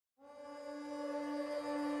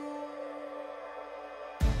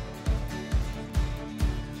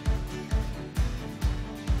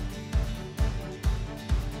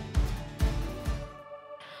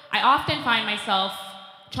I often find myself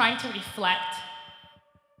trying to reflect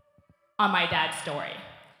on my dad's story.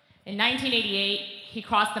 In 1988, he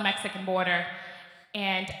crossed the Mexican border,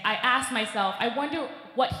 and I asked myself, I wonder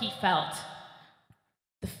what he felt.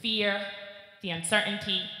 The fear, the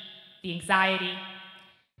uncertainty, the anxiety.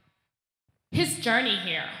 His journey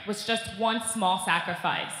here was just one small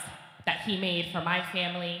sacrifice that he made for my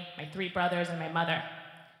family, my 3 brothers, and my mother.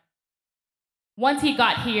 Once he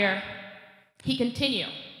got here, he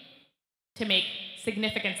continued to make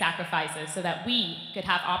significant sacrifices so that we could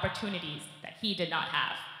have opportunities that he did not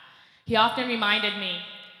have. He often reminded me,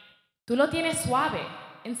 tú lo tienes suave.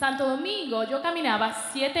 En Santo Domingo yo caminaba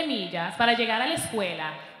 7 millas para llegar a la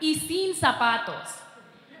escuela y sin zapatos.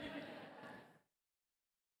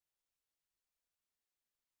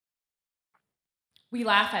 We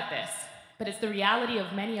laugh at this, but it's the reality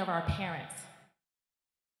of many of our parents.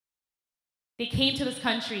 They came to this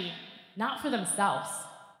country not for themselves,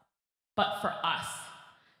 but for us,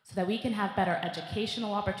 so that we can have better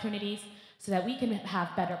educational opportunities, so that we can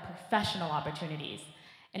have better professional opportunities.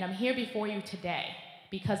 And I'm here before you today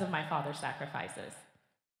because of my father's sacrifices.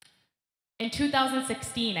 In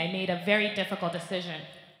 2016, I made a very difficult decision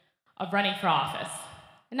of running for office.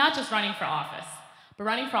 And not just running for office, but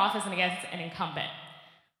running for office against an incumbent.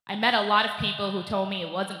 I met a lot of people who told me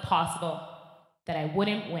it wasn't possible, that I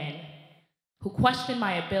wouldn't win, who questioned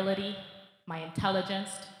my ability, my intelligence,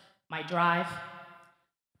 my drive.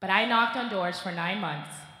 But I knocked on doors for 9 months,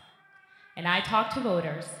 and I talked to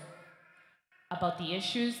voters about the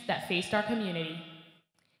issues that faced our community.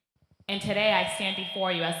 And today I stand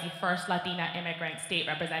before you as the first Latina immigrant state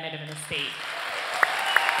representative in the state.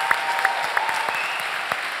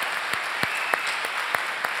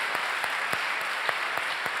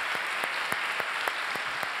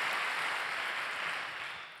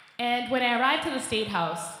 And when I arrived to the State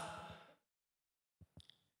House,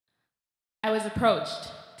 I was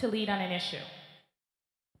approached to lead on an issue.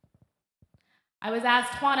 I was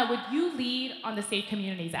asked, Juana, would you lead on the Safe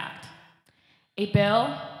Communities Act? A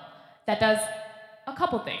bill that does a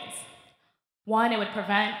couple things. One, it would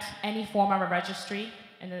prevent any form of a registry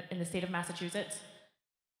in the state of Massachusetts.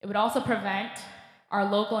 It would also prevent our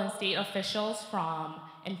local and state officials from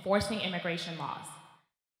enforcing immigration laws.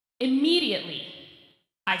 Immediately,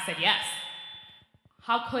 I said yes.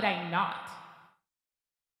 How could I not?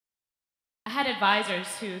 I had advisors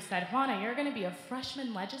who said, Juana, you're gonna be a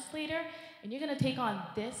freshman legislator and you're gonna take on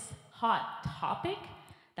this hot topic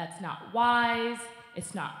that's not wise,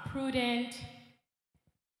 it's not prudent.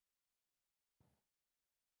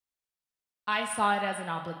 I saw it as an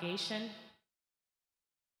obligation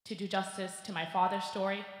to do justice to my father's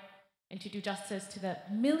story and to do justice to the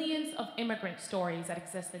millions of immigrant stories that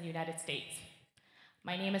exist in the United States.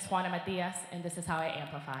 My name is Juana Matias, and this is how I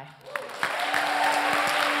amplify.